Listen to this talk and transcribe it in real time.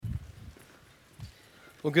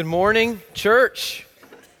Well, good morning, church.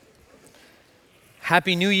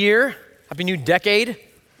 Happy New Year. Happy new decade.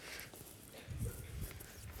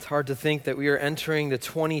 It's hard to think that we are entering the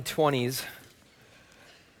 2020s.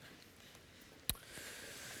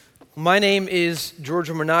 My name is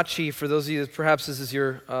Giorgio Mernacci. For those of you that perhaps this is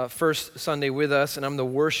your first Sunday with us, and I'm the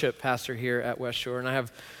worship pastor here at West Shore, and I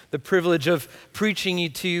have the privilege of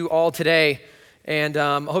preaching to you all today. And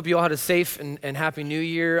I hope you all had a safe and happy New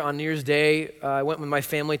Year. On New Year's Day, I went with my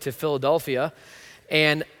family to Philadelphia,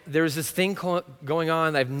 and there was this thing going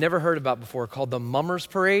on that I've never heard about before called the Mummers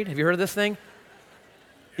Parade. Have you heard of this thing?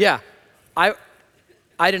 Yeah. I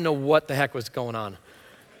didn't know what the heck was going on.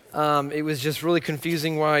 It was just really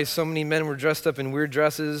confusing why so many men were dressed up in weird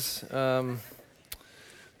dresses.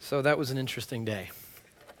 So that was an interesting day.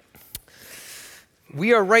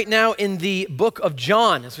 We are right now in the book of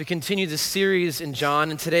John as we continue this series in John,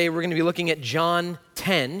 and today we're going to be looking at John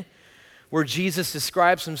 10, where Jesus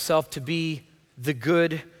describes himself to be the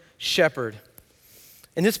good shepherd.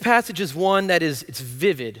 And this passage is one that it's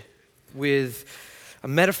vivid with a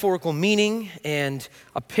metaphorical meaning and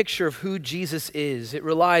a picture of who Jesus is. It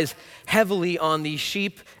relies heavily on the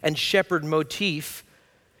sheep and shepherd motif,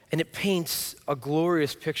 and it paints a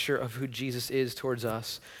glorious picture of who Jesus is towards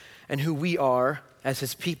us and who we are as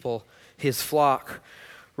his people, his flock.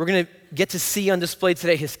 We're going to get to see on display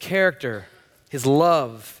today his character, his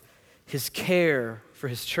love, his care for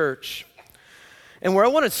his church. And where I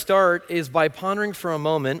want to start is by pondering for a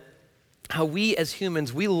moment how we as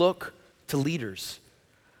humans, we look to leaders.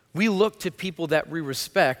 We look to people that we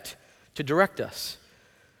respect to direct us.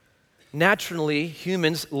 Naturally,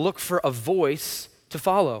 humans look for a voice to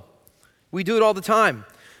follow. We do it all the time,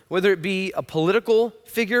 whether it be a political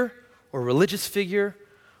figure or religious figure,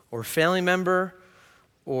 or family member,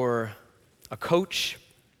 or a coach.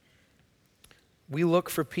 We look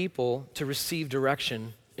for people to receive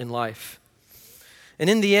direction in life. And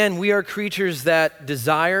in the end, we are creatures that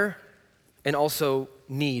desire and also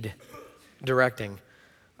need directing.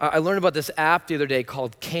 I learned about this app the other day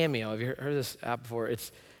called Cameo. Have you heard of this app before?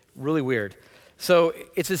 It's really weird. So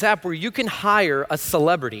it's this app where you can hire a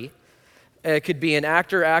celebrity. It could be an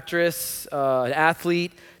actor, actress, an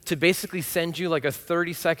athlete, to basically send you like a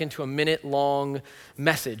 30-second to a minute-long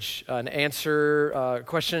message, an answer,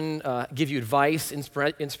 question, give you advice,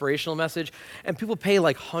 inspirational message. And people pay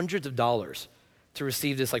like hundreds of dollars to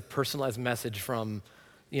receive this like personalized message from,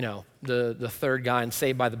 the third guy in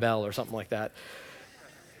Saved by the Bell or something like that.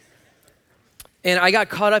 And I got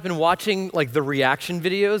caught up in watching like the reaction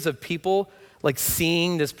videos of people like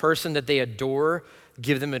seeing this person that they adore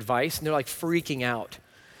give them advice, and they're like freaking out.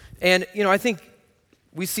 And I think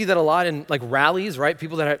we see that a lot in like rallies, right?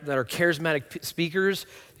 People that are charismatic speakers,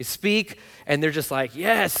 they speak and they're just like,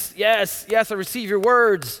 yes, yes, yes, I receive your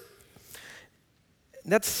words.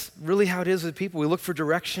 That's really how it is with people. We look for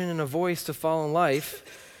direction and a voice to follow in life.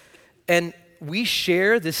 And we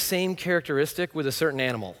share this same characteristic with a certain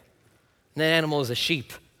animal. And that animal is a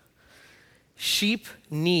sheep. Sheep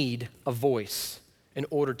need a voice in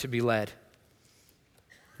order to be led.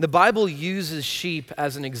 The Bible uses sheep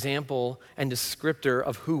as an example and descriptor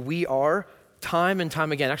of who we are time and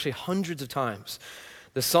time again, actually hundreds of times.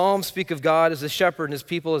 The Psalms speak of God as a shepherd and his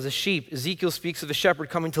people as a sheep. Ezekiel speaks of a shepherd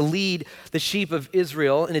coming to lead the sheep of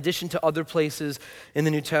Israel in addition to other places in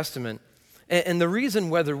the New Testament. And the reason,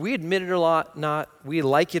 whether we admit it or not, we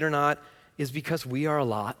like it or not, is because we are a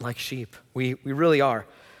lot like sheep. We really are.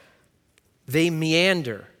 They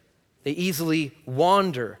meander. They easily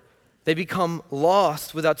wander. They become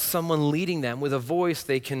lost without someone leading them with a voice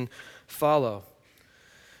they can follow.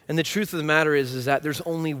 And the truth of the matter is that there's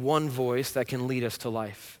only one voice that can lead us to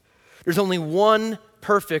life. There's only one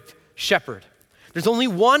perfect shepherd. There's only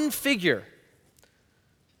one figure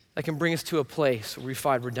that can bring us to a place where we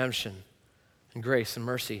find redemption and grace and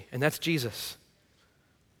mercy, and that's Jesus.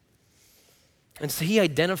 And so he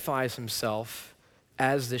identifies himself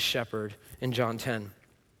as this shepherd in John 10.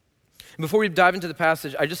 Before we dive into the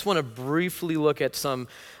passage, I just want to briefly look at some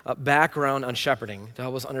background on shepherding to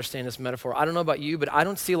help us understand this metaphor. I don't know about you, but I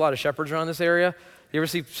don't see a lot of shepherds around this area. You ever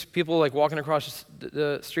see people like walking across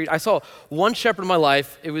the street? I saw one shepherd in my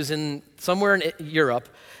life. It was in somewhere in Europe,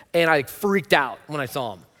 and I freaked out when I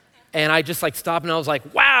saw him. And I just like stopped and I was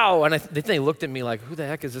like, wow! And they looked at me like, who the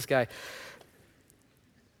heck is this guy?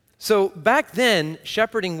 So back then,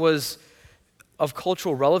 shepherding was of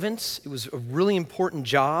cultural relevance. It was a really important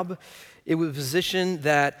job. It was a position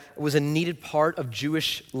that was a needed part of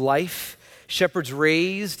Jewish life. Shepherds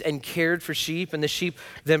raised and cared for sheep, and the sheep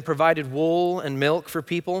then provided wool and milk for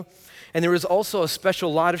people. And there was also a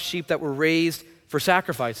special lot of sheep that were raised for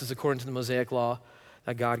sacrifices according to the Mosaic law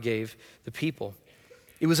that God gave the people.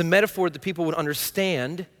 It was a metaphor that people would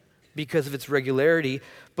understand because of its regularity,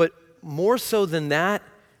 but more so than that,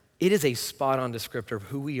 it is a spot-on descriptor of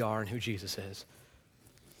who we are and who Jesus is.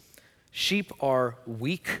 Sheep are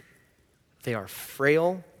weak, they are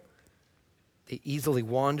frail, they easily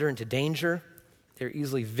wander into danger, they're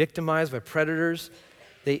easily victimized by predators,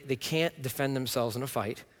 they can't defend themselves in a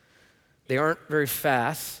fight, they aren't very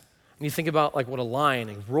fast. When you think about like what a lion,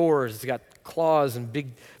 it roars, it's got claws and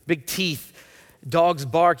big teeth, dogs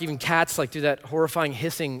bark, even cats like do that horrifying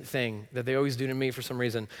hissing thing that they always do to me for some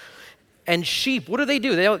reason. And sheep, what do? They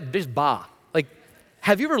just baa. Like,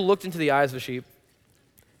 have you ever looked into the eyes of a sheep?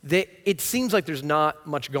 It seems like there's not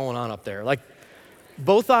much going on up there. Like,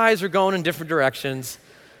 both eyes are going in different directions.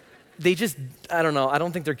 They just, I don't know, I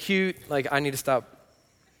don't think they're cute. Like, I need to stop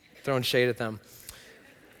throwing shade at them.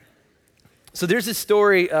 So there's this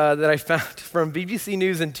story that I found from BBC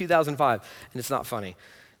News in 2005, and it's not funny.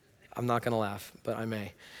 I'm not gonna laugh, but I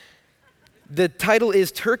may. The title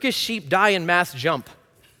is Turkish Sheep Die in Mass Jump.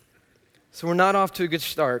 So we're not off to a good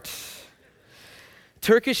start.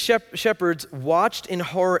 Turkish shepherds watched in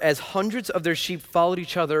horror as hundreds of their sheep followed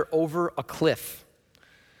each other over a cliff.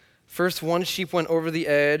 First, one sheep went over the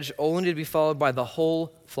edge, only to be followed by the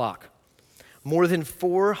whole flock. More than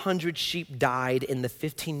 400 sheep died in the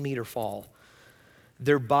 15-meter fall,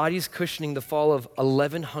 their bodies cushioning the fall of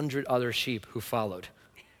 1,100 other sheep who followed.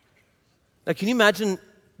 Now, can you imagine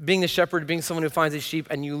being the shepherd, being someone who finds these sheep,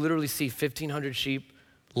 and you literally see 1,500 sheep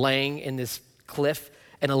laying in this cliff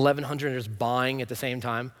and 1,100 just baaing at the same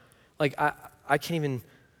time? Like, I can't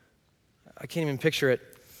even picture it.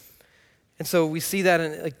 And so we see that,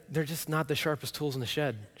 and like they're just not the sharpest tools in the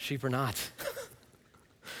shed. Sheep are not.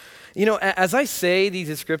 You know, as I say these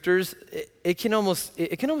descriptors, it can almost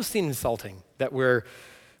seem insulting that we're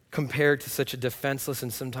compared to such a defenseless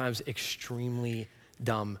and sometimes extremely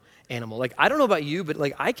dumb animal. Like, I don't know about you, but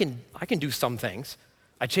like I can do some things.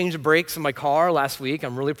 I changed the brakes in my car last week.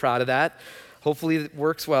 I'm really proud of that. Hopefully it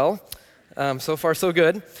works well. So far, so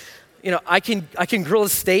good. You know, I can grill a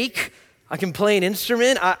steak. I can play an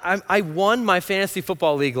instrument. I won my fantasy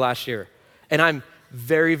football league last year, and I'm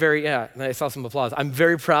very, very, and I saw some applause. I'm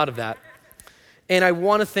very proud of that. And I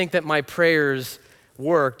want to think that my prayers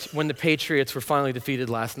worked when the Patriots were finally defeated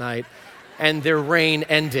last night and their reign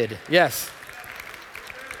ended. Yes.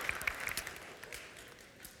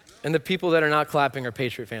 And the people that are not clapping are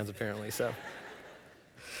Patriot fans, apparently, so.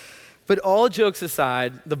 But all jokes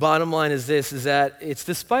aside, the bottom line is this, is that it's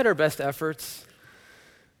despite our best efforts,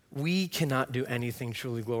 we cannot do anything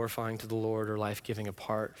truly glorifying to the Lord or life-giving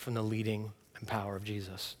apart from the leading and power of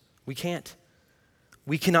Jesus. We can't.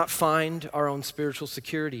 We cannot find our own spiritual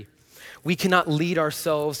security. We cannot lead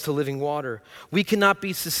ourselves to living water. We cannot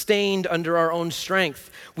be sustained under our own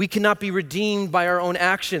strength. We cannot be redeemed by our own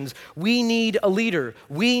actions. We need a leader.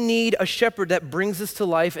 We need a shepherd that brings us to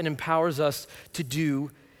life and empowers us to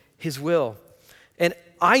do his will. And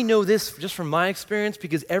I know this just from my experience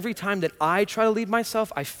because every time that I try to lead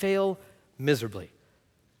myself, I fail miserably.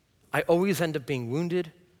 I always end up being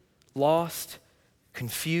wounded, lost,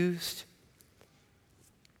 confused.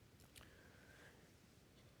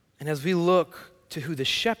 And as we look to who the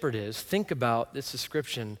shepherd is, think about this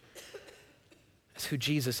description as who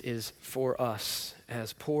Jesus is for us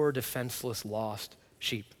as poor, defenseless, lost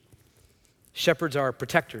sheep. Shepherds are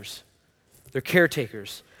protectors. They're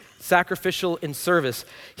caretakers, sacrificial in service,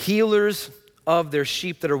 healers of their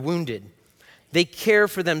sheep that are wounded. They care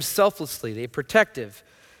for them selflessly. They're protective.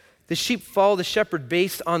 The sheep follow the shepherd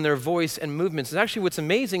based on their voice and movements. And actually what's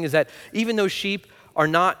amazing is that even though sheep are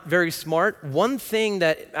not very smart, one thing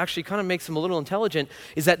that actually kind of makes them a little intelligent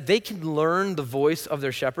is that they can learn the voice of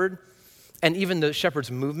their shepherd and even the shepherd's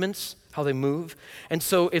movements, how they move. And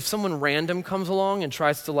so if someone random comes along and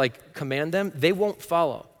tries to like command them, they won't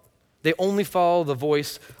follow. They only follow the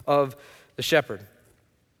voice of the shepherd.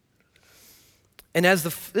 And as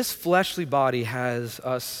this fleshly body has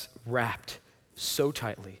us wrapped so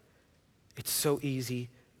tightly, it's so easy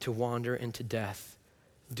to wander into death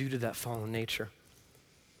due to that fallen nature.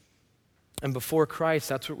 And before Christ,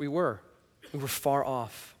 that's what we were. We were far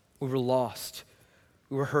off. We were lost.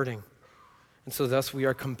 We were hurting. And so thus we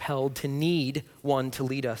are compelled to need one to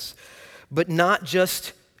lead us. But not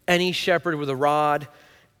just any shepherd with a rod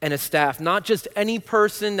and a staff, not just any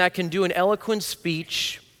person that can do an eloquent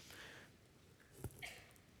speech.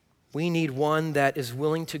 We need one that is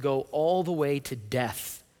willing to go all the way to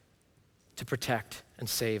death to protect and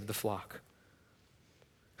save the flock.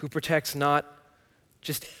 Who protects not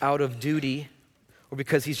just out of duty or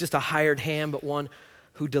because he's just a hired hand, but one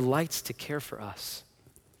who delights to care for us.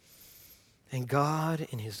 And God,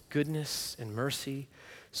 in his goodness and mercy,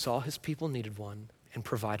 saw his people needed one and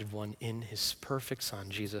provided one in his perfect Son,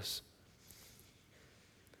 Jesus.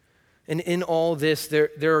 And in all this,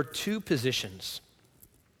 there are two positions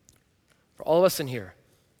for all of us in here.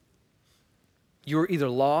 You are either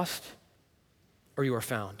lost or you are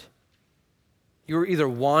found. You are either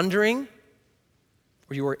wandering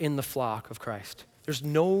or you are in the flock of Christ. There's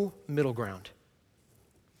no middle ground.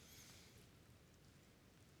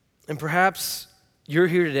 And perhaps you're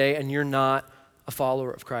here today and you're not a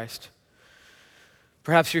follower of Christ.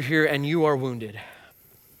 Perhaps you're here and you are wounded.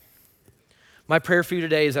 My prayer for you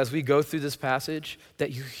today is, as we go through this passage,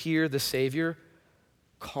 that you hear the Savior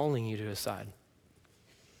calling you to his side.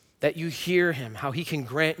 That you hear him, how he can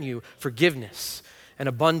grant you forgiveness and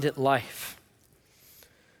abundant life.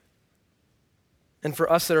 And for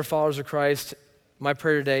us that are followers of Christ, my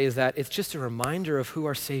prayer today is that it's just a reminder of who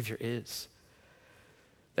our Savior is.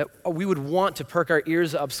 That we would want to perk our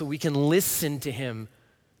ears up so we can listen to him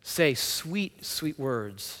say sweet, sweet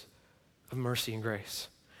words of mercy and grace.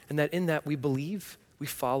 And that in that we believe, we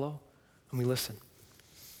follow, and we listen.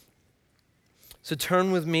 So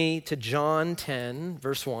turn with me to John 10,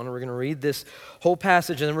 verse 1. We're going to read this whole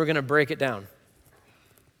passage and then we're going to break it down.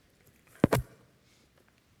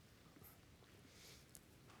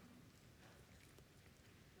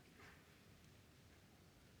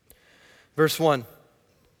 Verse 1.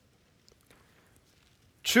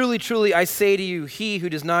 Truly, truly, I say to you, he who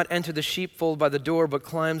does not enter the sheepfold by the door, but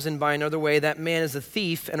climbs in by another way, that man is a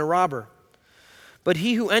thief and a robber. But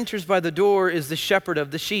he who enters by the door is the shepherd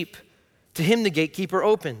of the sheep. To him the gatekeeper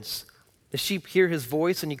opens. The sheep hear his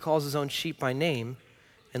voice, and he calls his own sheep by name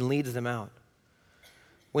and leads them out.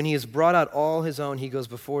 When he has brought out all his own, he goes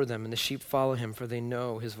before them, and the sheep follow him, for they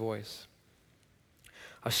know his voice.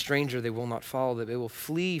 A stranger they will not follow, they will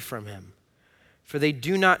flee from him, for they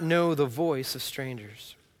do not know the voice of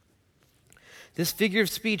strangers. This figure of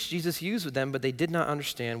speech Jesus used with them, but they did not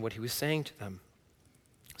understand what he was saying to them.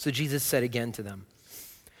 So Jesus said again to them,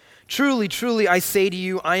 truly, truly, I say to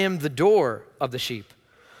you, I am the door of the sheep.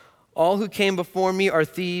 All who came before me are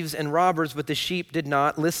thieves and robbers, but the sheep did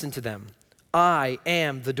not listen to them. I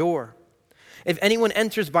am the door. If anyone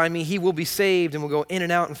enters by me, he will be saved and will go in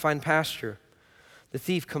and out and find pasture. The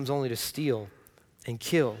thief comes only to steal and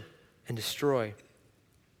kill and destroy.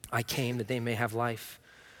 I came that they may have life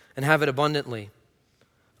and have it abundantly.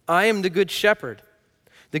 I am the good shepherd.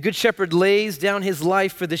 The good shepherd lays down his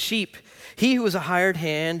life for the sheep. He who is a hired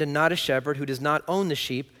hand and not a shepherd, who does not own the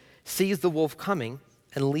sheep, sees the wolf coming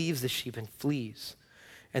and leaves the sheep and flees.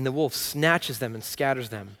 And the wolf snatches them and scatters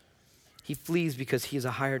them. He flees because he is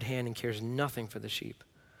a hired hand and cares nothing for the sheep.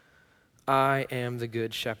 I am the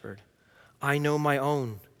good shepherd. I know my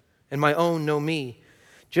own, and my own know me,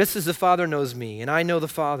 just as the Father knows me, and I know the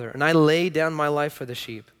Father, and I lay down my life for the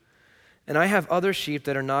sheep. And I have other sheep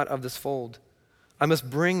that are not of this fold. I must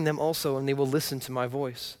bring them also, and they will listen to my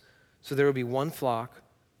voice. So there will be one flock,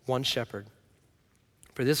 one shepherd.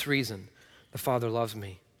 For this reason, the Father loves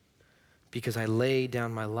me, because I lay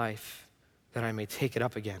down my life that I may take it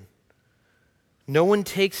up again. No one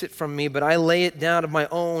takes it from me, but I lay it down of my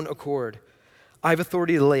own accord. I have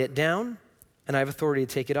authority to lay it down, and I have authority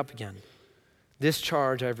to take it up again. This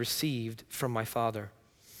charge I have received from my Father.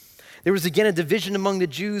 There was again a division among the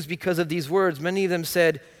Jews because of these words. Many of them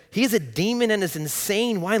said, he is a demon and is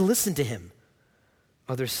insane. Why listen to him?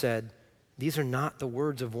 Others said, these are not the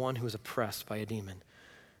words of one who is oppressed by a demon.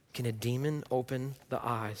 Can a demon open the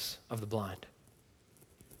eyes of the blind?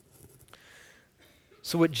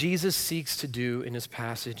 So what Jesus seeks to do in his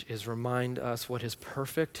passage is remind us what his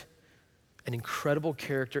perfect and incredible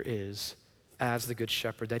character is as the good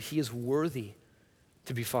shepherd, that he is worthy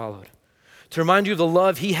to be followed. To remind you of the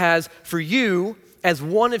love he has for you as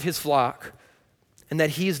one of his flock, and that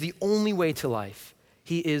he is the only way to life.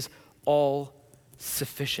 He is all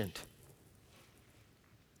sufficient.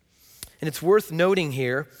 And it's worth noting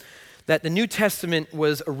here that the New Testament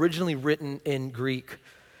was originally written in Greek.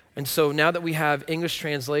 And so now that we have English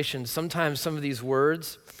translations, sometimes some of these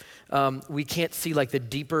words, we can't see like the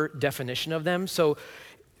deeper definition of them. So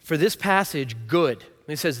for this passage, good,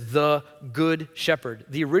 it says the good shepherd.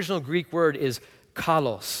 The original Greek word is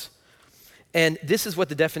kalos. And this is what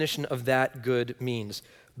the definition of that good means.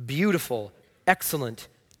 Beautiful, excellent,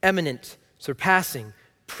 eminent, surpassing,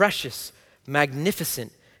 precious,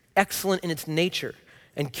 magnificent, excellent in its nature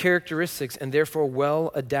and characteristics, and therefore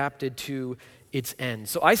well adapted to its end.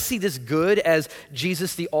 So I see this good as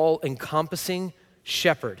Jesus, the all-encompassing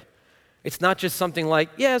shepherd. It's not just something like,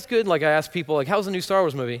 yeah, it's good. Like I ask people, like, how's the new Star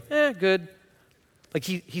Wars movie? Good. Like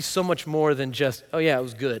he's so much more than just, oh yeah, it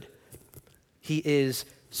was good. He is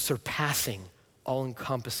surpassing,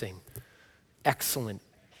 all-encompassing, excellent,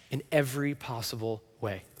 in every possible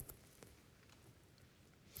way.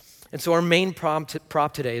 And so our main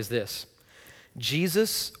prop today is this: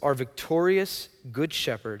 Jesus, our victorious good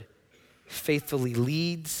shepherd, faithfully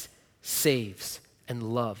leads, saves, and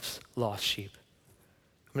loves lost sheep.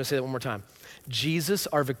 I'm going to say that one more time. Jesus,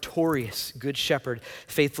 our victorious good shepherd,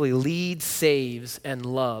 faithfully leads, saves, and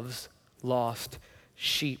loves lost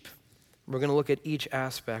sheep. We're going to look at each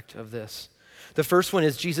aspect of this. The first one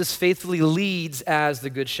is Jesus faithfully leads as the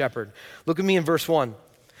good shepherd. Look at me in verse 1.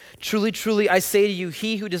 Truly, truly, I say to you,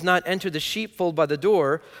 he who does not enter the sheepfold by the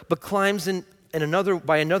door, but climbs in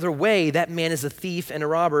by another way, that man is a thief and a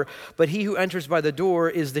robber. But he who enters by the door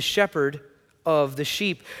is the shepherd of the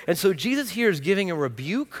sheep. And so Jesus here is giving a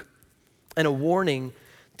rebuke and a warning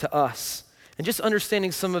to us. And just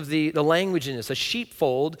understanding some of the language in this. A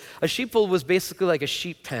sheepfold was basically like a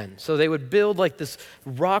sheep pen. So they would build like this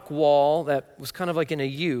rock wall that was kind of like in a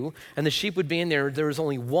U, and the sheep would be in there. There was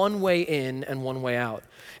only one way in and one way out.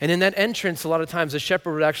 And in that entrance, a lot of times the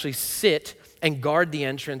shepherd would actually sit and guard the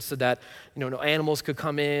entrance so that no animals could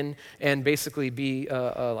come in and basically be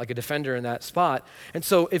like a defender in that spot. And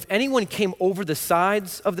so if anyone came over the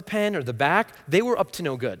sides of the pen or the back, they were up to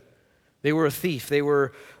no good. They were a thief. They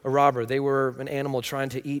were a robber. They were an animal trying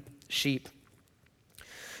to eat sheep.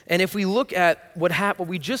 And if we look at what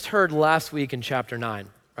we just heard last week in chapter 9,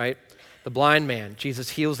 right? The blind man.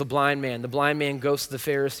 Jesus heals the blind man. The blind man goes to the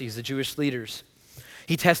Pharisees, the Jewish leaders.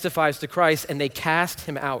 He testifies to Christ, and they cast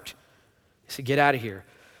him out. They say, get out of here.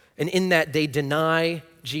 And in that, they deny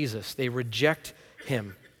Jesus. They reject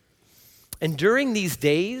him. And during these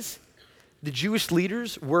days, the Jewish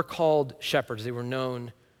leaders were called shepherds. They were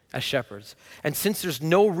known as shepherds. And since there's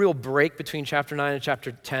no real break between chapter 9 and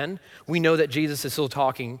chapter 10, we know that Jesus is still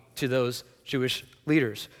talking to those Jewish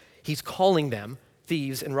leaders. He's calling them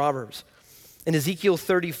thieves and robbers. In Ezekiel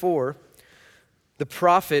 34, the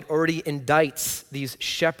prophet already indicts these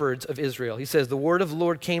shepherds of Israel. He says, the word of the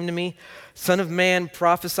Lord came to me, Son of man,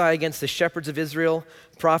 prophesy against the shepherds of Israel.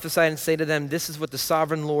 Prophesy and say to them, this is what the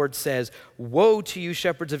sovereign Lord says. Woe to you,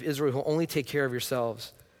 shepherds of Israel, who only take care of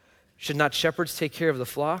yourselves. Should not shepherds take care of the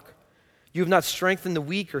flock? You have not strengthened the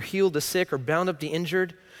weak or healed the sick or bound up the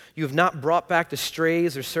injured. You have not brought back the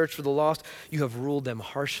strays or searched for the lost. You have ruled them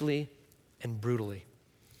harshly and brutally.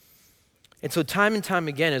 And so time and time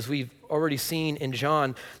again, as we've already seen in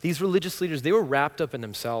John, these religious leaders, they were wrapped up in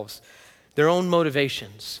themselves, their own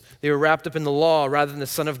motivations. They were wrapped up in the law rather than the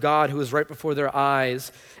Son of God who was right before their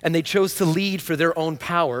eyes, and they chose to lead for their own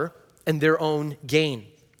power and their own gain.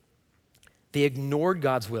 They ignored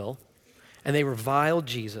God's will, and they reviled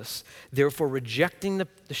Jesus, therefore rejecting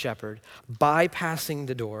the shepherd, bypassing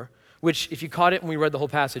the door, which if you caught it when we read the whole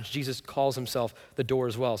passage, Jesus calls himself the door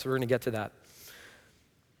as well, so we're going to get to that.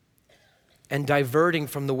 And diverting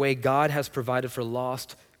from the way God has provided for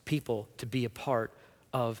lost people to be a part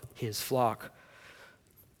of his flock.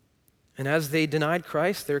 And as they denied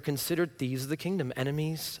Christ, they're considered thieves of the kingdom,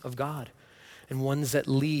 enemies of God, and ones that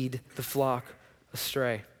lead the flock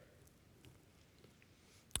astray.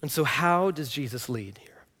 And so how does Jesus lead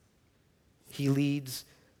here? He leads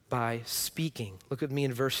by speaking. Look at me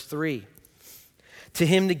in verse 3. To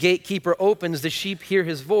him the gatekeeper opens, the sheep hear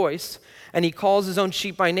his voice, and he calls his own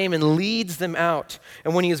sheep by name and leads them out.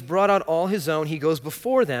 And when he has brought out all his own, he goes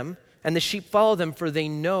before them, and the sheep follow them, for they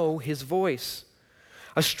know his voice.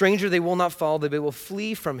 A stranger they will not follow, they will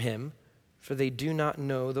flee from him, for they do not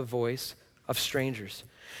know the voice of strangers.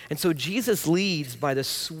 And so Jesus leads by the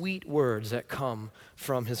sweet words that come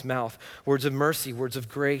from his mouth. Words of mercy, words of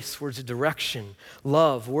grace, words of direction,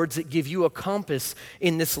 love, words that give you a compass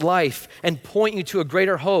in this life and point you to a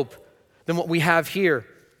greater hope than what we have here.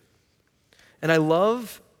 And I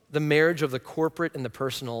love the marriage of the corporate and the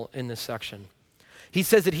personal in this section. He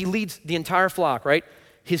says that he leads the entire flock, right?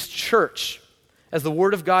 His church, as the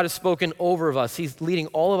word of God is spoken over us. He's leading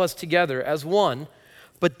all of us together as one.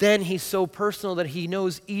 But then he's so personal that he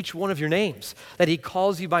knows each one of your names, that he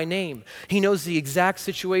calls you by name. He knows the exact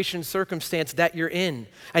situation, circumstance that you're in.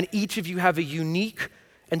 And each of you have a unique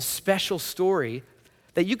and special story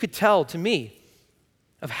that you could tell to me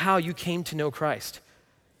of how you came to know Christ.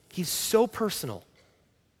 He's so personal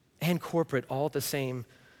and corporate all at the same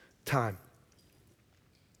time.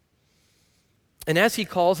 And as he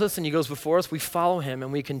calls us and he goes before us, we follow him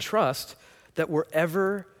and we can trust that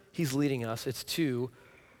wherever he's leading us, it's to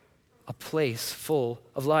a place full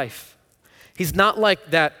of life. He's not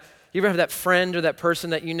like that. You ever have that friend or that person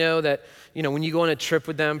that that, when you go on a trip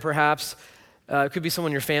with them, perhaps, it could be someone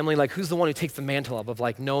in your family, like who's the one who takes the mantle up of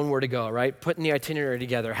like knowing where to go, right? Putting the itinerary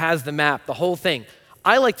together, has the map, the whole thing.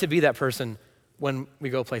 I like to be that person when we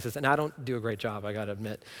go places, and I don't do a great job, I gotta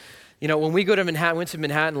admit. You know, when we go to Manhattan, went to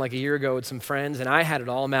Manhattan like a year ago with some friends, and I had it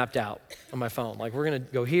all mapped out on my phone. Like, we're going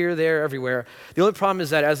to go here, there, everywhere. The only problem is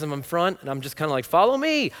that as I'm in front, and I'm just kind of like, follow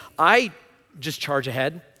me, I just charge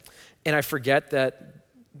ahead, and I forget that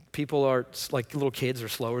people are, like little kids, are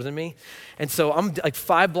slower than me. And so I'm like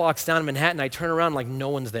 5 blocks down in Manhattan, I turn around like no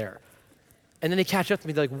one's there. And then they catch up to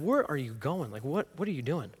me, they're like, where are you going? Like, what are you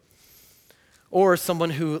doing? Or someone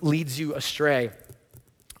who leads you astray.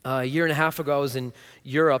 A year and a half ago, I was in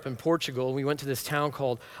Europe, in Portugal. We went to this town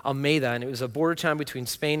called Almeida, and it was a border town between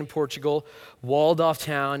Spain and Portugal, walled off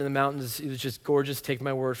town in the mountains. It was just gorgeous. Take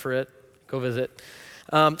my word for it. Go visit.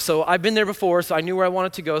 So I've been there before, so I knew where I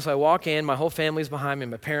wanted to go. So I walk in. My whole family's behind me.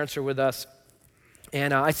 My parents are with us.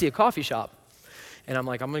 And I see a coffee shop. And I'm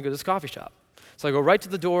like, I'm going to go to this coffee shop. So I go right to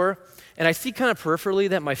the door, and I see kind of peripherally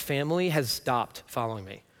that my family has stopped following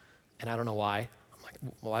me. And I don't know why. I'm like,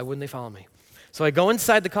 well, why wouldn't they follow me? So I go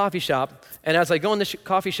inside the coffee shop, and as I go in the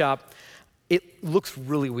coffee shop, it looks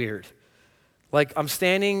really weird. Like, I'm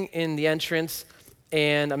standing in the entrance,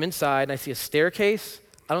 and I'm inside, and I see a staircase.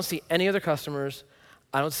 I don't see any other customers.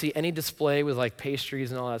 I don't see any display with like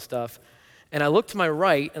pastries and all that stuff. And I look to my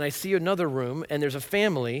right, and I see another room, and there's a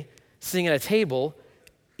family sitting at a table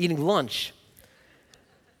eating lunch.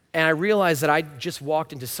 And I realize that I just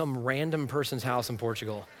walked into some random person's house in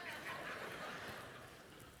Portugal.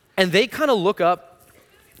 And they kind of look up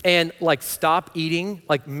and like stop eating,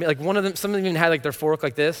 like one of them, some of them even had like their fork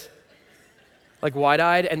like this, like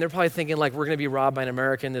wide-eyed, and they're probably thinking like, we're gonna be robbed by an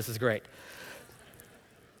American, this is great.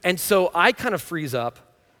 And so I kind of freeze up.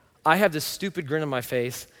 I have this stupid grin on my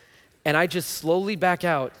face, and I just slowly back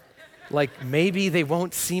out, like maybe they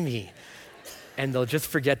won't see me, and they'll just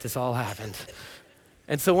forget this all happened.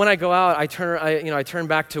 And so when I go out, I turn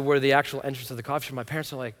back to where the actual entrance of the coffee shop. My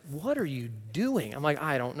parents are like, what are you doing? I'm like,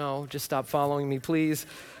 I don't know. Just stop following me, please.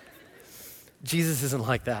 Jesus isn't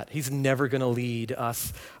like that. He's never going to lead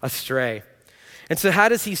us astray. And so how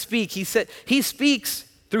does he speak? He speaks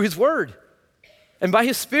through his word and by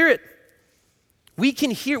his spirit. We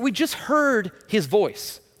just heard his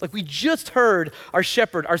voice. Like we just heard our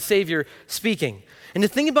shepherd, our Savior speaking. And the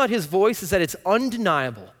thing about his voice is that it's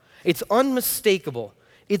undeniable. It's unmistakable.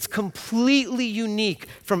 It's completely unique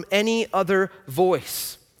from any other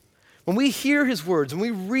voice. When we hear his words, when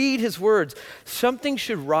we read his words, something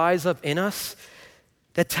should rise up in us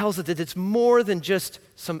that tells us that it's more than just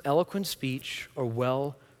some eloquent speech or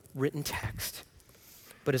well-written text,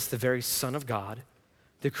 but it's the very Son of God,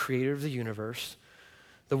 the creator of the universe,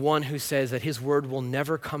 the one who says that his word will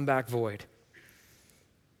never come back void.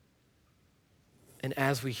 And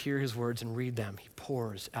as we hear his words and read them, he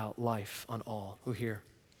pours out life on all who hear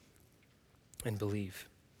and believe.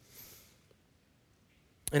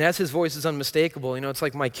 And as his voice is unmistakable, it's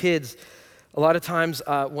like my kids, a lot of times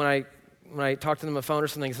when I talk to them on the phone or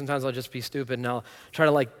something, sometimes I'll just be stupid and I'll try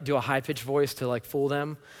to like do a high-pitched voice to like fool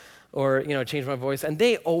them or, change my voice. And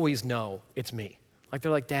they always know it's me. Like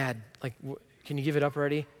they're like, Dad, like, can you give it up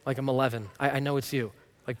already? Like I'm 11. I know it's you.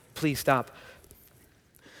 Like, please stop.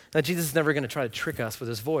 Now, Jesus is never going to try to trick us with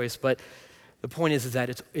his voice, but the point is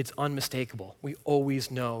that it's unmistakable. We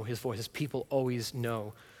always know his voice. His people always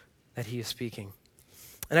know that he is speaking.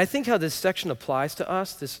 And I think how this section applies to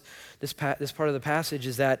us, this part of the passage,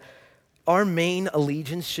 is that our main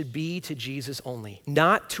allegiance should be to Jesus only,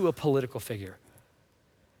 not to a political figure,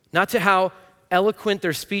 not to how eloquent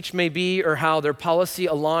their speech may be or how their policy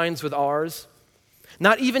aligns with ours,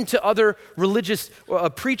 not even to other religious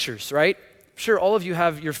preachers, right? Sure, all of you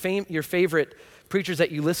have your favorite preachers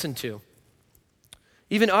that you listen to.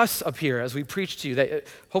 Even us up here, as we preach to you, that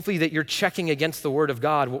hopefully that you're checking against the word of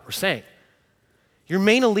God what we're saying. Your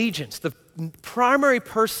main allegiance, the primary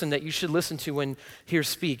person that you should listen to when hear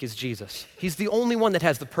speak is Jesus. He's the only one that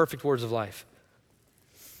has the perfect words of life.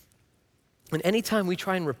 And anytime we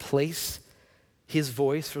try and replace his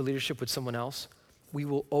voice for leadership with someone else, we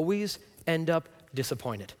will always end up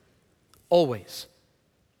disappointed. Always.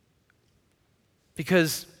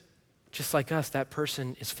 Because just like us, that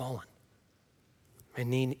person is fallen.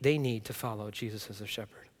 And they need to follow Jesus as their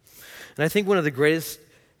shepherd. And I think one of the greatest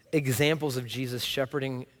examples of Jesus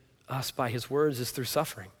shepherding us by his words is through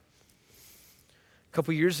suffering. A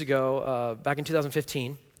couple years ago, back in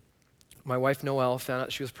 2015, my wife Noelle found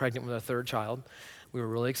out she was pregnant with our third child. We were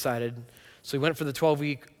really excited. So we went for the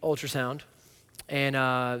 12-week ultrasound. And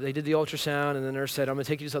they did the ultrasound, and the nurse said, I'm going to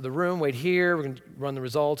take you to this other room, wait here, we're going to run the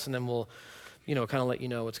results, and then we'll kind of let you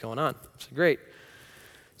know what's going on. I said, great.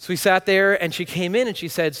 So we sat there, and she came in, and she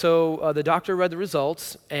said, so the doctor read the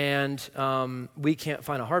results, and we can't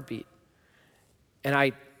find a heartbeat. And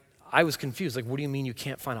I was confused. Like, what do you mean you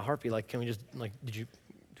can't find a heartbeat? Like, can we just, like, is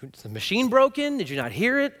the machine broken? Did you not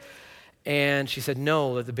hear it? And she said,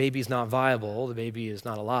 no, that the baby's not viable, the baby is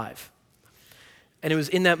not alive. And it was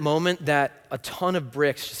in that moment that a ton of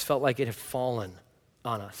bricks just felt like it had fallen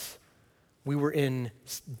on us. We were in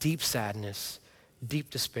deep sadness,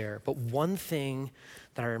 deep despair. But one thing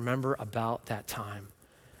that I remember about that time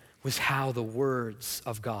was how the words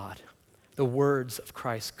of God, the words of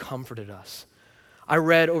Christ comforted us. I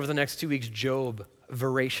read over the next 2 weeks Job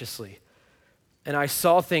voraciously, and I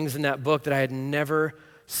saw things in that book that I had never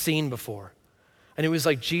seen before. And it was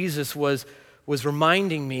like Jesus was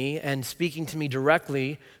reminding me and speaking to me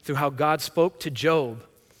directly through how God spoke to Job,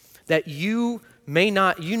 that you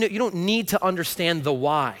don't need to understand the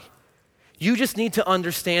why. You just need to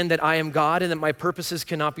understand that I am God and that my purposes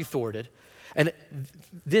cannot be thwarted. And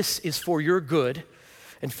this is for your good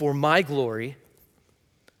and for my glory.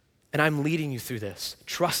 And I'm leading you through this.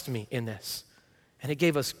 Trust me in this. And it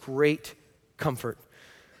gave us great comfort.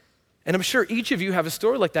 And I'm sure each of you have a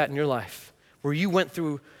story like that in your life, where you went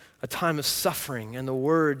through a time of suffering and the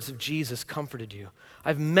words of Jesus comforted you. I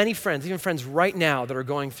have many friends, even friends right now, that are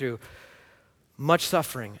going through much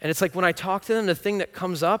suffering. And it's like when I talk to them, the thing that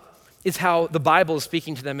comes up is how the Bible is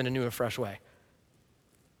speaking to them in a new and fresh way.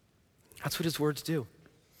 That's what his words do.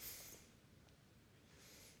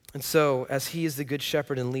 And so, as he is the good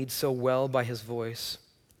shepherd and leads so well by his voice,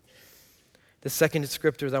 the second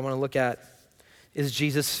descriptor that I want to look at is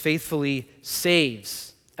Jesus faithfully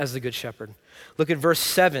saves as the good shepherd. Look at verse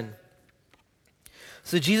 7.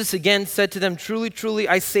 So Jesus again said to them, truly, truly,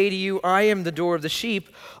 I say to you, I am the door of the sheep.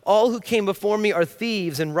 All who came before me are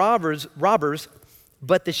thieves and robbers,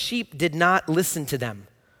 but the sheep did not listen to them.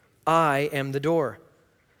 I am the door.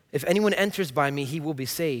 If anyone enters by me, he will be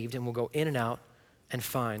saved and will go in and out and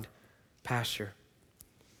find pasture.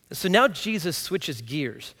 So now Jesus switches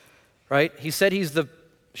gears, right? He said he's the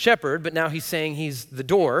shepherd, but now he's saying he's the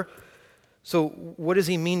door. So what does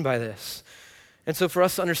he mean by this? And so for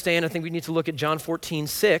us to understand, I think we need to look at John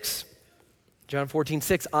 14:6. John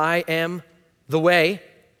 14:6, I am the way,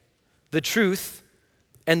 the truth,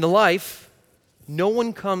 and the life. No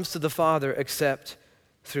one comes to the Father except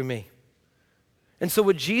through me. And so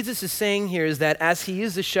what Jesus is saying here is that as he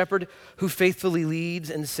is the shepherd who faithfully leads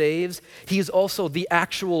and saves, he is also the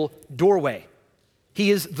actual doorway.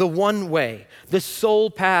 He is the one way, the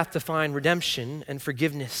sole path to find redemption and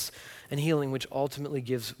forgiveness and healing, which ultimately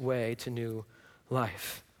gives way to new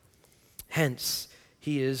life. Hence,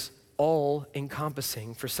 he is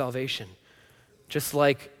all-encompassing for salvation. Just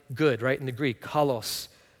like good, right, in the Greek, kalos,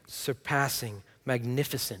 surpassing,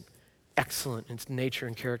 magnificent, excellent in its nature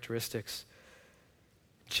and characteristics.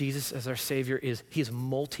 Jesus as our Savior he is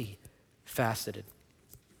multifaceted.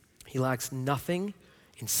 He lacks nothing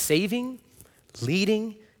in saving,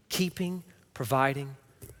 leading, keeping, providing,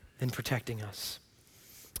 and protecting us.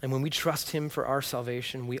 And when we trust him for our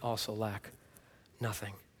salvation, we also lack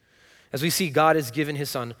nothing. As we see, God has given his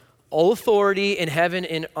Son all authority in heaven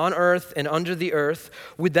and on earth and under the earth.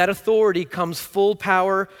 With that authority comes full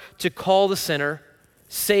power to call the sinner,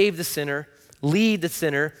 save the sinner, lead the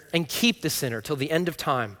sinner, and keep the sinner till the end of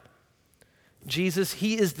time. Jesus,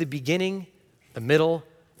 he is the beginning, the middle,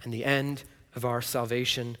 and the end of our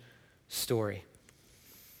salvation story.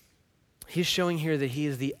 He's showing here that he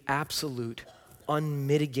is the absolute,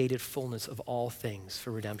 unmitigated fullness of all things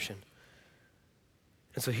for redemption.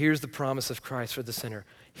 And so here's the promise of Christ for the sinner.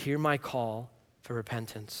 Hear my call for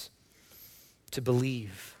repentance, to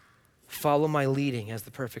believe, follow my leading as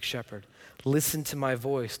the perfect shepherd, listen to my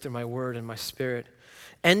voice through my word and my spirit,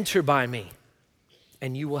 enter by me,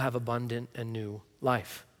 and you will have abundant and new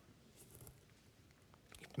life.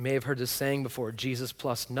 You may have heard this saying before, Jesus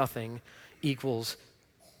plus nothing equals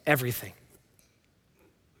everything.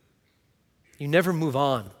 You never move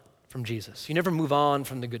on from Jesus. You never move on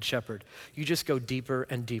from the Good Shepherd. You just go deeper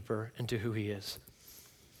and deeper into who he is.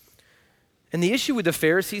 And the issue with the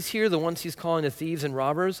Pharisees here, the ones he's calling the thieves and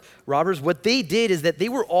robbers, what they did is that they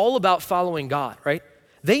were all about following God, right?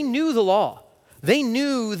 They knew the law. They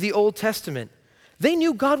knew the Old Testament. They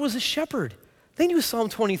knew God was a shepherd. They knew Psalm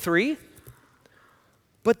 23.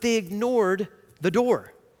 But they ignored the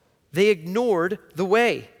door. They ignored the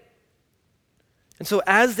way. And so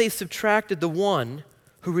as they subtracted the one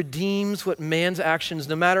who redeems what man's actions,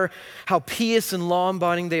 no matter how pious and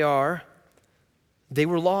law-abiding they are, they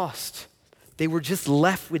were lost. They were just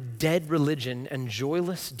left with dead religion and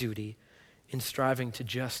joyless duty in striving to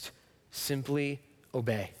just simply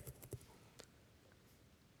obey.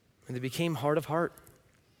 And they became hard of heart.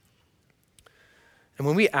 And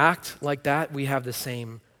when we act like that, we have the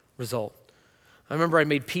same result. I remember I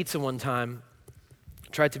made pizza one time,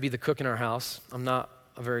 tried to be the cook in our house. I'm not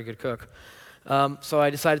a very good cook. So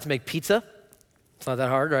I decided to make pizza. It's not that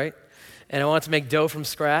hard, right? and I wanted to make dough from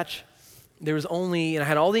scratch. There was only, and I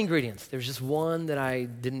had all the ingredients. There was just one that I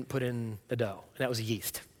didn't put in the dough, and that was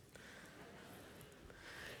yeast.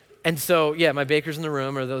 And so, yeah, my baker's in the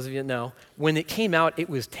room, or those of you that know, when it came out, it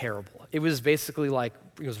was terrible. It was basically like,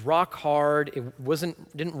 it was rock hard,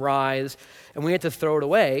 didn't rise, and we had to throw it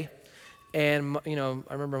away. And,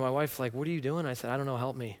 I remember my wife like, what are you doing? I said, I don't know,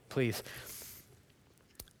 help me, please.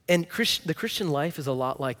 And the Christian life is a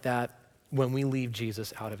lot like that when we leave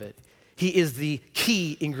Jesus out of it. He is the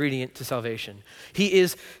key ingredient to salvation. He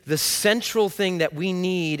is the central thing that we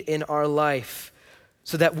need in our life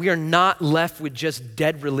so that we are not left with just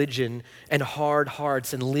dead religion and hard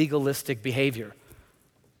hearts and legalistic behavior.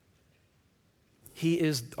 He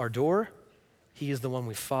is our door. He is the one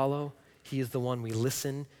we follow. He is the one we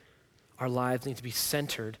listen. Our lives need to be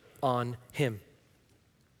centered on him.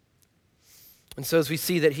 And so as we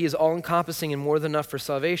see that he is all-encompassing and more than enough for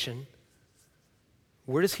salvation,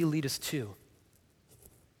 where does he lead us to?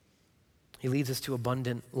 He leads us to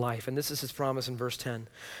abundant life. And this is his promise in verse 10.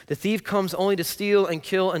 The thief comes only to steal and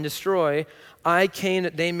kill and destroy. I came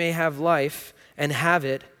that they may have life and have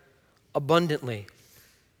it abundantly.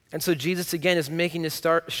 And so Jesus, again, is making this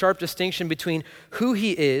sharp distinction between who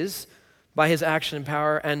he is by his action and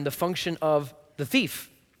power and the function of the thief.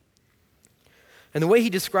 And the way he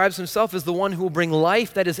describes himself is the one who will bring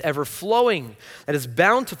life that is ever-flowing, that is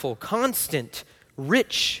bountiful, constant,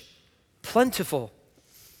 rich, plentiful.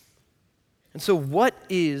 And so what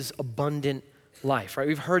is abundant life, right?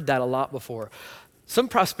 We've heard that a lot before. Some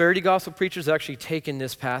prosperity gospel preachers have actually taken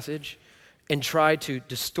this passage and tried to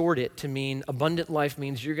distort it to mean abundant life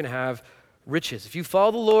means you're going to have riches. If you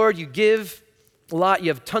follow the Lord, you give a lot, you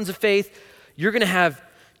have tons of faith, you're going to have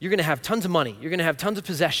tons of money, you're going to have tons of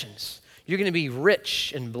possessions, you're going to be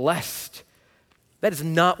rich and blessed. That is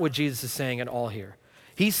not what Jesus is saying at all here.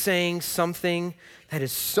 He's saying something that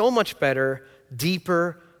is so much better,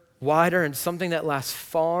 deeper, wider, and something that lasts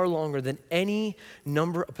far longer than any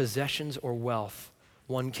number of possessions or wealth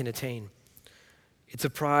one can attain. It's a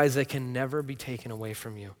prize that can never be taken away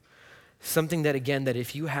from you. Something that, again, that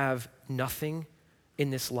if you have nothing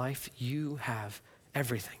in this life, you have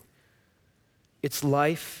everything. It's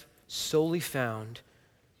life solely found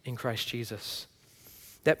in Christ Jesus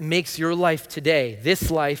that makes your life today,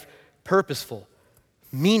 this life, purposeful,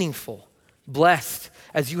 meaningful, blessed,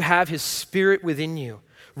 as you have his Spirit within you,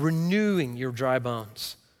 renewing your dry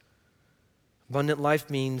bones. Abundant life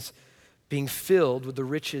means being filled with the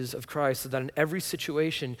riches of Christ so that in every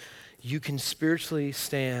situation you can spiritually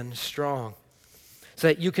stand strong, so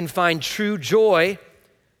that you can find true joy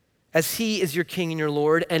as he is your King and your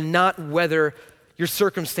Lord, and not whether your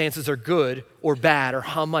circumstances are good or bad or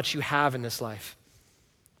how much you have in this life.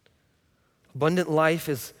 Abundant life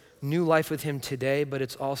is new life with him today, but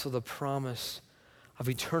it's also the promise of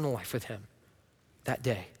eternal life with him that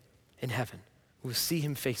day in heaven. We'll see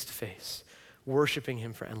him face to face, worshiping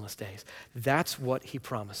him for endless days. That's what he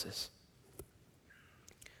promises.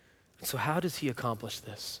 So how does he accomplish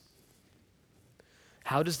this?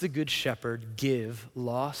 How does the Good Shepherd give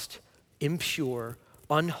lost, impure,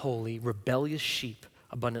 unholy, rebellious sheep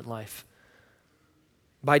abundant life?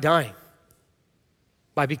 By dying,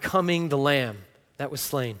 by becoming the lamb that was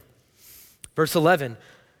slain. Verse 11,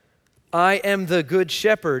 I am the Good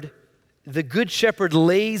Shepherd. The Good Shepherd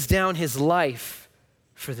lays down his life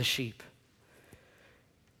for the sheep.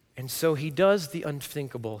 And so he does the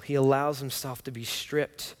unthinkable. He allows himself to be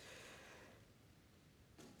stripped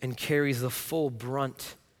and carries the full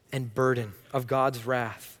brunt and burden of God's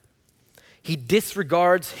wrath. He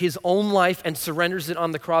disregards his own life and surrenders it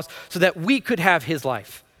on the cross so that we could have his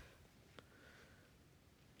life.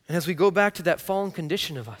 And as we go back to that fallen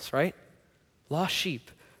condition of us, right? Lost sheep,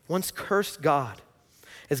 once cursed God.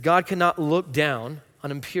 As God cannot look down on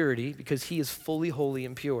impurity because he is fully holy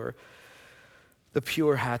and pure, the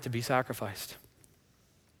pure had to be sacrificed.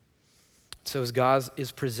 So as God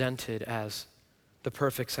is presented as the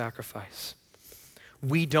perfect sacrifice,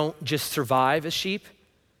 we don't just survive as sheep,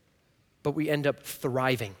 but we end up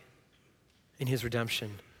thriving in his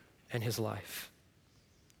redemption and his life.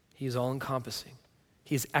 He is all-encompassing.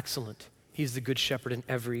 He is excellent. He is the Good Shepherd in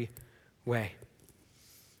every way.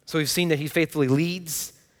 So we've seen that he faithfully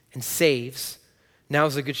leads and saves. Now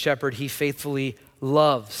as a Good Shepherd, he faithfully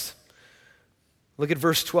loves. Look at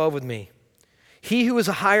verse 12 with me. He who is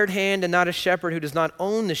a hired hand and not a shepherd, who does not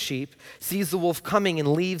own the sheep, sees the wolf coming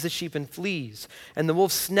and leaves the sheep and flees. And the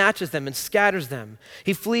wolf snatches them and scatters them.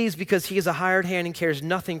 He flees because he is a hired hand and cares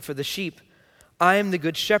nothing for the sheep. I am the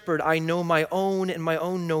Good Shepherd. I know my own, and my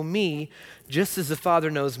own know me, just as the Father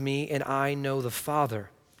knows me, and I know the Father.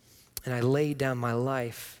 And I lay down my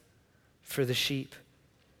life for the sheep.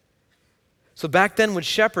 So back then with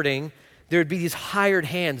shepherding, there would be these hired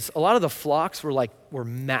hands. A lot of the flocks were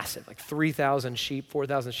massive, like 3,000 sheep,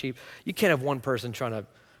 4,000 sheep. You can't have one person trying to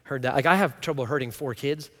herd that. Like I have trouble herding 4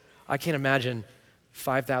 kids. I can't imagine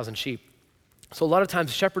 5,000 sheep. So a lot of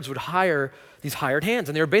times shepherds would hire these hired hands,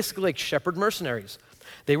 and they were basically like shepherd mercenaries.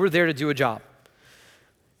 They were there to do a job.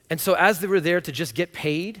 And so as they were there to just get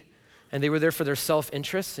paid, and they were there for their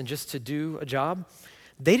self-interest and just to do a job,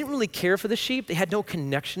 they didn't really care for the sheep. They had no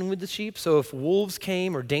connection with the sheep. So if wolves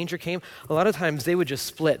came or danger came, a lot of times they would just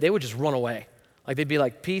split. They would just run away. Like they'd be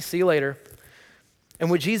like, peace, see you later.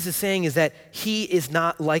 And what Jesus is saying is that he is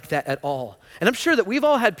not like that at all. And I'm sure that we've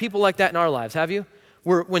all had people like that in our lives, have you?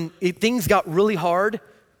 Where when things got really hard,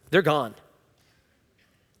 they're gone.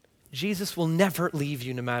 Jesus will never leave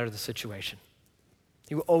you no matter the situation.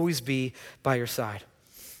 He will always be by your side.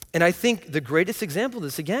 And I think the greatest example of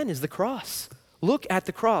this, again, is the cross. Look at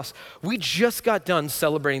the cross. We just got done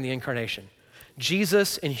celebrating the incarnation.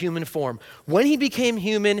 Jesus in human form. When he became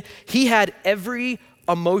human, he had every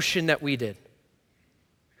emotion that we did.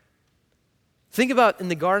 Think about in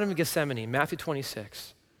the Garden of Gethsemane, Matthew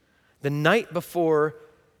 26, the night before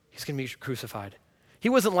he's going to be crucified. He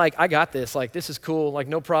wasn't like, I got this, like this is cool, like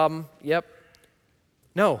no problem, yep.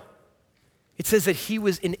 No. It says that he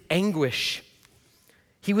was in anguish.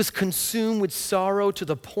 He was consumed with sorrow to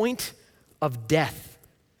the point of death.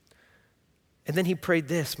 And then he prayed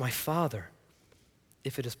this, my Father,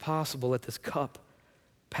 if it is possible, let this cup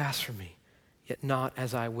pass from me, yet not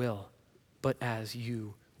as I will, but as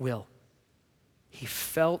you will. He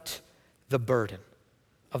felt the burden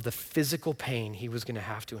of the physical pain he was going to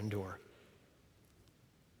have to endure.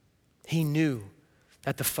 He knew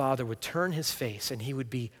that the Father would turn his face and he would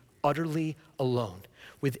be utterly alone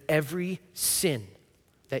with every sin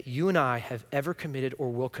that you and I have ever committed or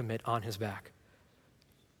will commit on his back.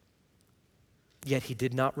 Yet he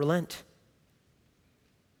did not relent.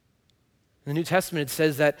 In the New Testament, it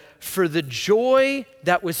says that for the joy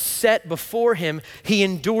that was set before him, he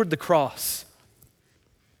endured the cross.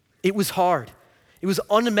 It was hard. It was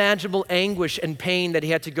unimaginable anguish and pain that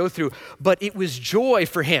he had to go through, but it was joy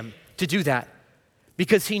for him to do that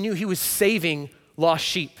because he knew he was saving lost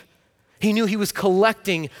sheep. He knew he was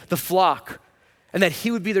collecting the flock and that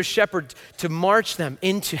he would be their shepherd to march them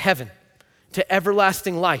into heaven, to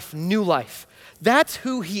everlasting life, new life. That's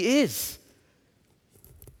who he is.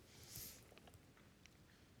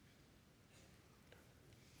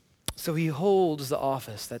 So he holds the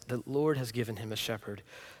office that the Lord has given him as shepherd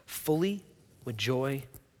fully, with joy,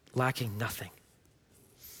 lacking nothing.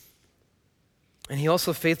 And he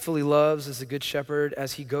also faithfully loves as a good shepherd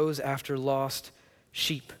as he goes after lost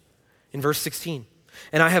sheep. In verse 16,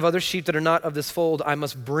 and I have other sheep that are not of this fold. I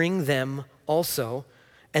must bring them also,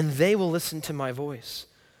 and they will listen to my voice.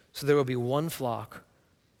 So there will be one flock,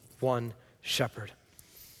 one shepherd.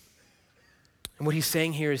 And what he's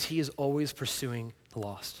saying here is he is always pursuing the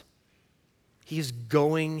lost. He is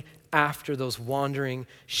going after those wandering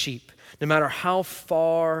sheep, no matter how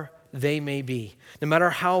far they may be, no matter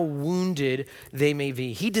how wounded they may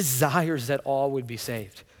be. He desires that all would be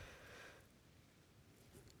saved.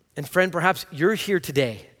 And friend, perhaps you're here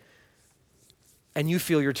today and you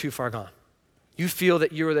feel you're too far gone. You feel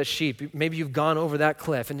that you're that sheep. Maybe you've gone over that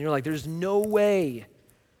cliff and you're like, there's no way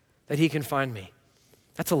that he can find me.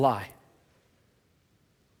 That's a lie.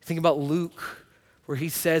 Think about Luke, where he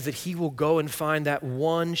says that he will go and find that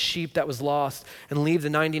one sheep that was lost and leave the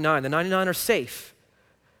 99. The 99 are safe.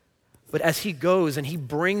 But as he goes and he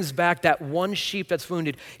brings back that one sheep that's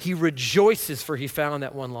wounded, he rejoices for he found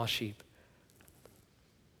that one lost sheep.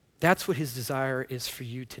 That's what his desire is for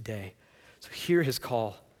you today. So hear his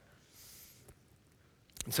call.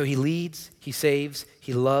 And so he leads, he saves,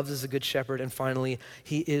 he loves as a good shepherd, and finally,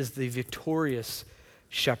 he is the victorious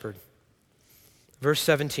shepherd. Verse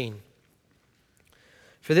 17.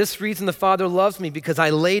 For this reason the Father loves me, because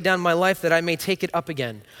I lay down my life that I may take it up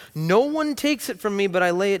again. No one takes it from me, but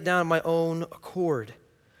I lay it down on my own accord.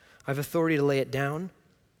 I have authority to lay it down,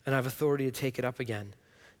 and I have authority to take it up again.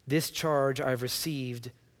 This charge I've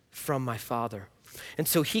received from my Father. And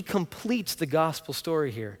so he completes the gospel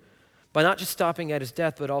story here by not just stopping at his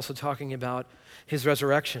death, but also talking about his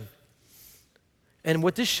resurrection. And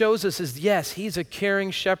what this shows us is, yes, he's a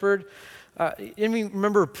caring shepherd. And we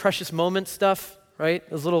remember Precious Moments stuff, right?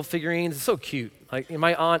 Those little figurines, it's so cute. Like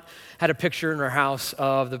my aunt had a picture in her house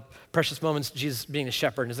of the Precious Moments, Jesus being a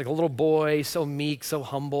shepherd. And it's like a little boy, so meek, so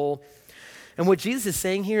humble. And what Jesus is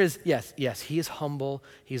saying here is, yes, he is humble,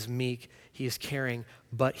 he is meek, he is caring,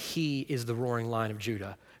 but he is the roaring lion of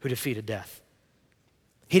Judah who defeated death.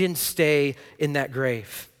 He didn't stay in that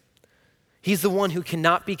grave. He's the one who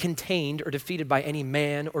cannot be contained or defeated by any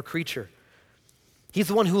man or creature. He's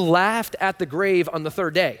the one who laughed at the grave on the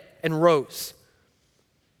third day and rose.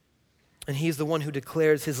 And he's the one who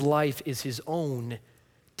declares his life is his own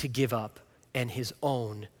to give up and his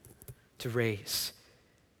own to raise.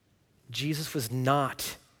 Jesus was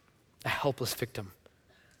not a helpless victim.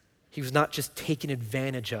 He was not just taken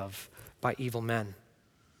advantage of by evil men.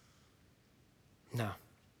 No.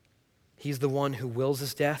 He's the one who wills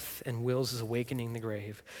his death and wills his awakening in the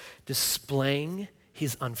grave, displaying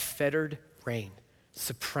his unfettered reign,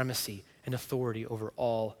 supremacy, and authority over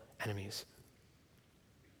all enemies.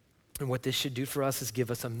 And what this should do for us is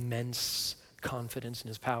give us immense confidence in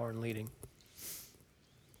his power and leading.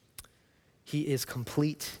 He is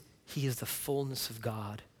complete. He is the fullness of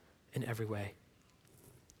God in every way.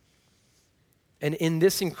 And in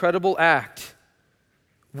this incredible act,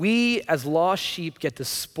 we as lost sheep get the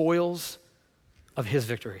spoils of his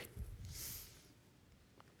victory.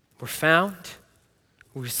 We're found,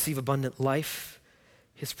 we receive abundant life,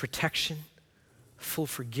 his protection, full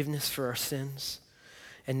forgiveness for our sins.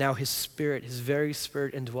 And now his Spirit, his very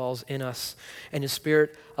Spirit indwells in us. And his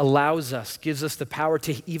Spirit allows us, gives us the power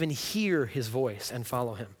to even hear his voice and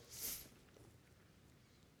follow him.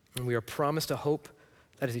 And we are promised a hope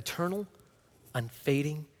that is eternal,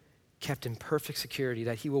 unfading, kept in perfect security,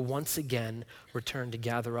 that he will once again return to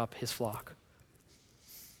gather up his flock.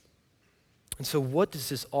 And so what does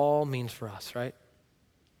this all mean for us, right?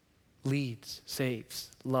 Leads,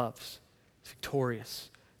 saves, loves, victorious,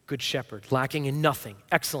 good shepherd, lacking in nothing,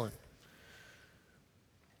 excellent.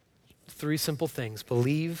 3 simple things: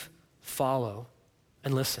 believe, follow,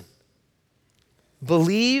 and listen.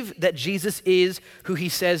 Believe that Jesus is who he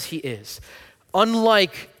says he is.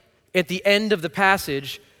 Unlike at the end of the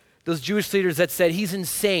passage, those Jewish leaders that said he's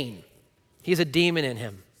insane, he has a demon in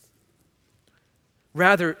him.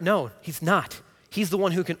 Rather, no, he's not. He's the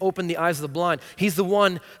one who can open the eyes of the blind. He's the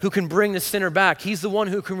one who can bring the sinner back. He's the one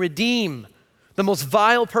who can redeem the most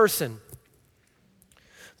vile person.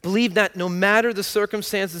 Believe that no matter the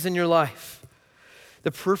circumstances in your life,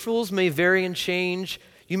 the peripherals may vary and change.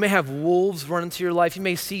 You may have wolves run into your life. You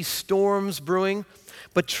may see storms brewing,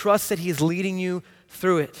 but trust that he is leading you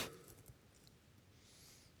through it.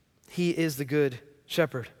 He is the good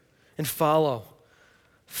shepherd. And follow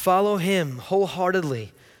him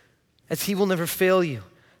wholeheartedly, as he will never fail you.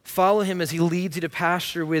 Follow him as he leads you to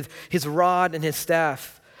pasture with his rod and his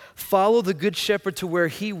staff. Follow the good shepherd to where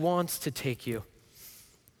he wants to take you.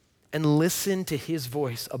 And listen to his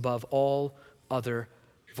voice above all other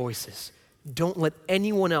voices. Don't let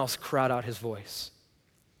anyone else crowd out his voice,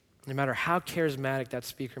 no matter how charismatic that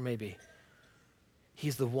speaker may be.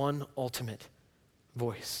 He's the one ultimate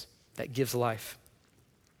voice that gives life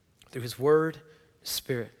through his word, his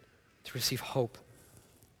Spirit, to receive hope.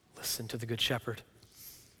 Listen to the good shepherd.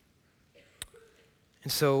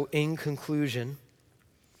 And so, in conclusion,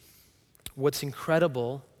 what's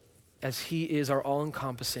incredible, as he is our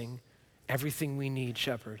all-encompassing, everything we need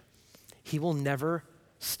shepherd, he will never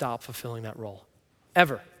stop fulfilling that role,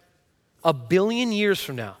 ever. 1 billion years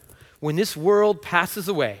from now, when this world passes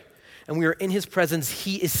away and we are in his presence,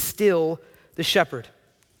 he is still the shepherd.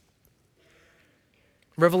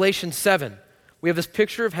 Revelation 7, we have this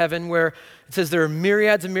picture of heaven where it says there are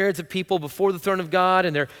myriads and myriads of people before the throne of God,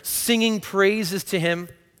 and they're singing praises to him.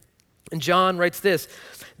 And John writes this: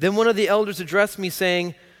 "Then one of the elders addressed me,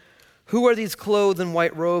 saying, 'Who are these clothed in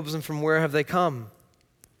white robes, and from where have they come?'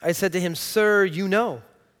 I said to him, 'Sir, you know.'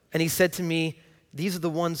 And he said to me, 'These are the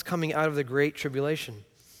ones coming out of the great tribulation.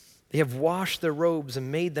 They have washed their robes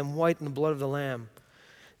and made them white in the blood of the Lamb.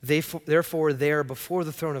 Therefore they are before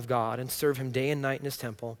the throne of God and serve him day and night in his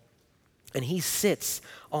temple. And he sits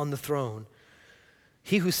on the throne.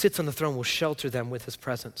 He who sits on the throne will shelter them with his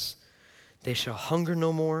presence. They shall hunger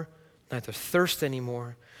no more, neither thirst any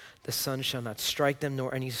more. The sun shall not strike them,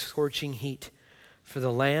 nor any scorching heat. For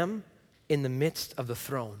the Lamb in the midst of the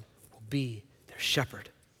throne will be their shepherd.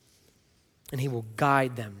 And he will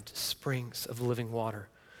guide them to springs of living water.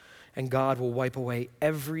 And God will wipe away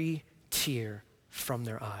every tear from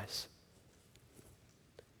their eyes.'"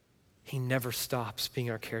 He never stops being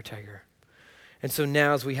our caretaker. And so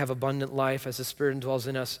now, as we have abundant life, as the Spirit indwells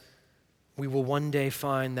in us, we will one day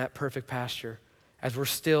find that perfect pasture, as we're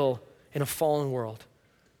still in a fallen world.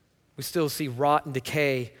 We still see rot and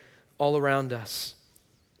decay all around us.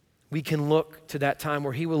 We can look to that time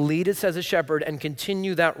where he will lead us as a shepherd and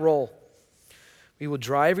continue that role. We will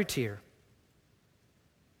dry every tear.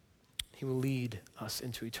 He will lead us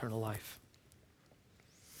into eternal life.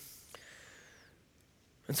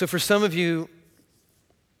 And so for some of you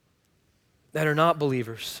that are not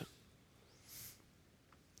believers,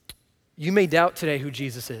 you may doubt today who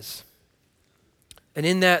Jesus is. And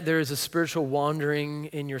in that, there is a spiritual wandering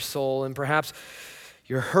in your soul, and perhaps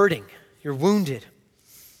you're hurting, you're wounded.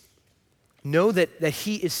 Know that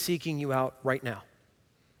he is seeking you out right now,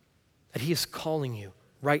 that he is calling you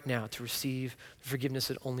right now to receive the forgiveness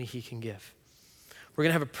that only he can give. We're going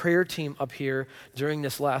to have a prayer team up here during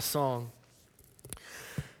this last song.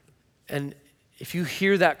 And if you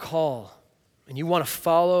hear that call and you want to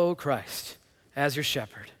follow Christ as your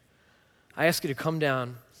shepherd, I ask you to come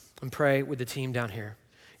down and pray with the team down here,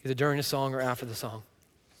 either during the song or after the song.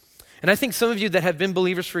 And I think some of you that have been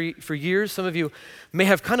believers for years, some of you may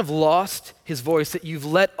have kind of lost his voice, that you've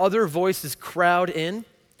let other voices crowd in,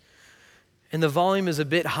 and the volume is a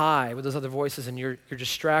bit high with those other voices, and you're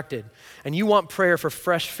distracted. And you want prayer for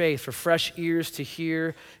fresh faith, for fresh ears to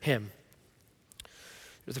hear him.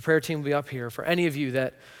 The prayer team will be up here. For any of you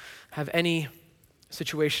that have any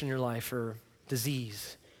situation in your life or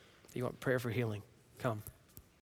disease that you want prayer for healing, come.